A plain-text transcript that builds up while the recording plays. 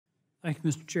Thank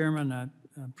you, Mr. Chairman. I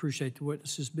appreciate the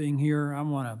witnesses being here. I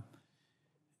want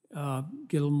to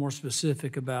get a little more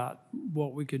specific about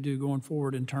what we could do going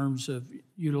forward in terms of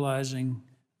utilizing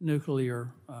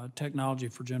nuclear technology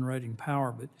for generating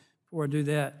power. But before I do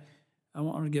that, I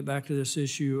want to get back to this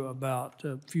issue about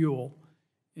fuel.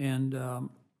 And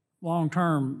long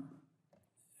term,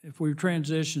 if we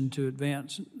transition to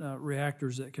advanced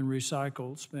reactors that can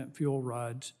recycle spent fuel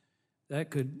rods, that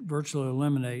could virtually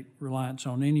eliminate reliance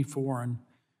on any foreign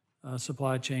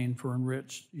supply chain for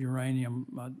enriched uranium.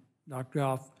 Dr.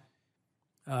 Goff,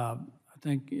 I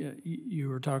think you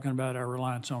were talking about our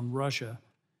reliance on Russia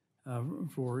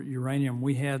for uranium.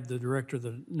 We had the director of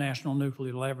the National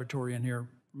Nuclear Laboratory in here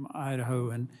from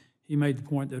Idaho, and he made the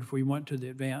point that if we went to the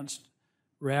advanced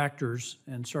reactors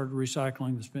and started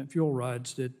recycling the spent fuel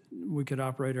rods, that we could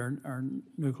operate our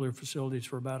nuclear facilities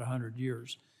for about 100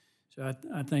 years. So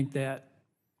I think that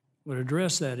would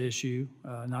address that issue,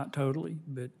 not totally,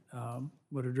 but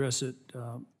would address it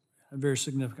in a very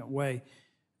significant way.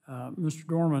 Mr.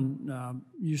 Dorman,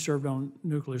 you served on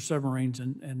nuclear submarines,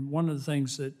 and one of the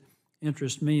things that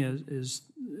interests me is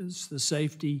the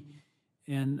safety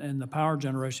and the power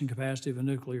generation capacity of a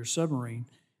nuclear submarine.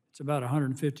 It's about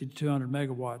 150 to 200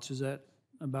 megawatts. Is that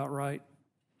about right?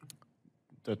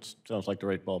 That sounds like the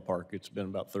right ballpark. It's been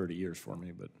about 30 years for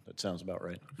me, but that sounds about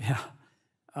right. Yeah.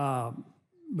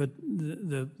 But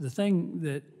the thing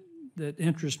that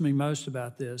interests me most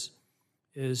about this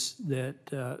is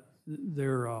that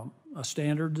they're a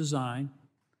standard design.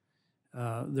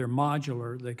 They're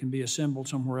modular. They can be assembled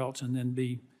somewhere else and then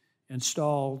be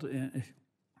installed in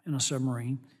a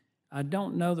submarine. I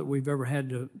don't know that we've ever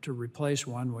had to replace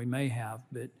one. We may have,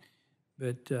 but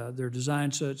they're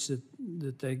designed such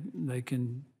that they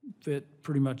can fit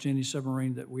pretty much any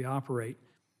submarine that we operate.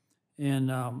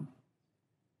 And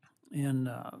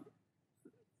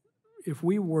if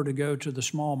we were to go to the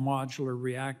small modular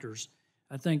reactors,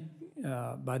 I think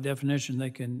by definition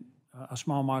a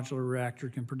small modular reactor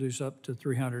can produce up to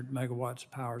 300 megawatts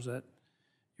of power. Is that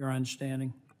your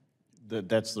understanding?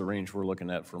 That's the range we're looking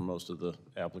at for most of the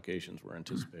applications we're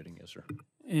anticipating, yes, sir.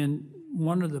 And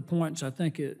one of the points I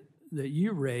think that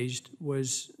you raised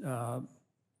was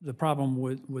the problem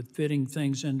with fitting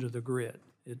things into the grid.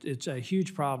 It's a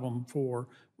huge problem for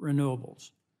renewables.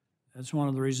 That's one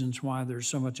of the reasons why there's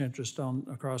so much interest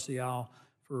across the aisle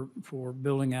for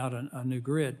building out a new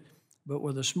grid. But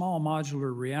with a small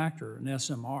modular reactor, an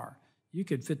SMR, you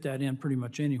could fit that in pretty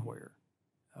much anywhere.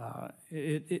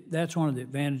 That's one of the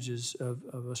advantages of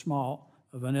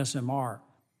an SMR,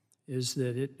 is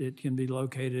that it can be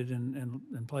located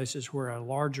in places where a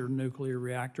larger nuclear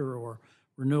reactor or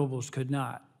renewables could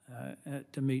not,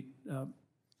 to meet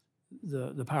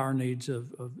the power needs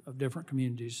of different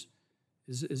communities.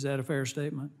 Is that a fair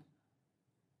statement?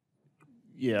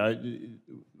 Yeah,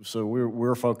 so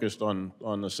we're focused on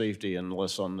the safety and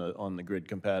less on the grid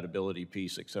compatibility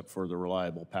piece, except for the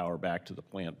reliable power back to the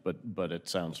plant. But it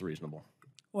sounds reasonable.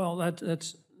 Well,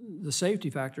 that's the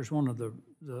safety factor is one of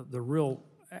the real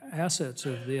assets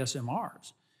of the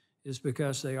SMRs, is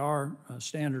because they are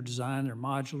standard design, they're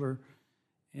modular,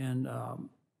 and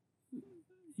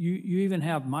you even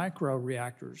have micro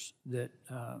reactors that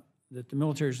the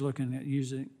military is looking at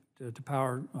using to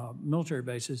power military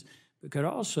bases, but could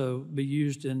also be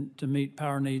used to meet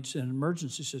power needs in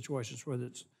emergency situations, whether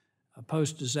it's a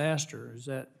post-disaster. Is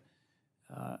that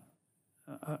a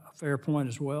fair point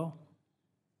as well?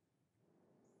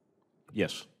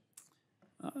 Yes.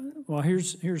 Well,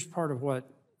 here's part of what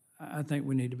I think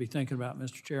we need to be thinking about,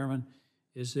 Mr. Chairman,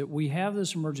 is that we have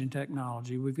this emerging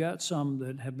technology. We've got some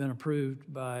that have been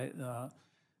approved by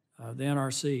the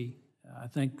NRC. I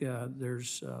think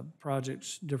there's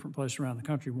projects different places around the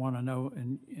country, one I know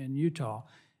in Utah.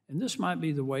 And this might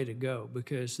be the way to go,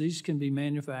 because these can be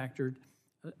manufactured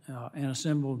and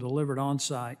assembled, delivered on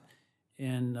site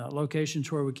in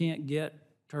locations where we can't get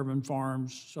turbine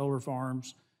farms, solar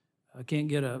farms, can't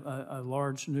get a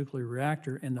large nuclear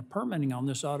reactor. And the permitting on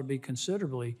this ought to be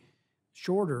considerably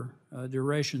shorter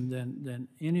duration than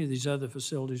any of these other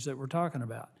facilities that we're talking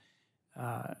about.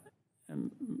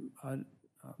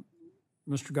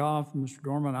 Mr. Goff, Mr.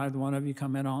 Dorman, either one of you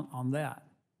comment on that.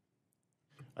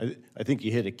 I think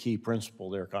you hit a key principle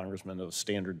there, Congressman, of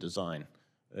standard design.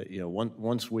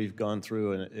 Once we've gone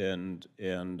through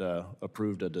and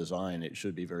approved a design, it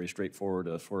should be very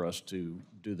straightforward for us to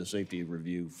do the safety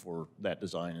review for that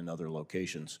design in other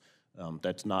locations.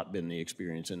 That's not been the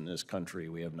experience in this country.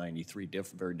 We have 93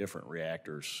 very different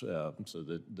reactors, so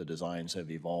the designs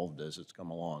have evolved as it's come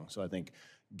along. So I think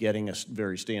getting a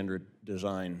very standard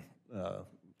design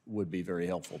would be very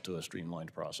helpful to a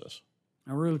streamlined process.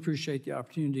 I really appreciate the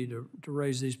opportunity to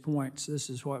raise these points. This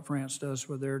is what France does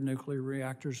with their nuclear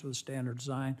reactors with standard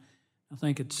design. I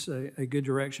think it's a good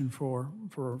direction for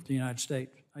the United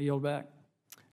States. I yield back.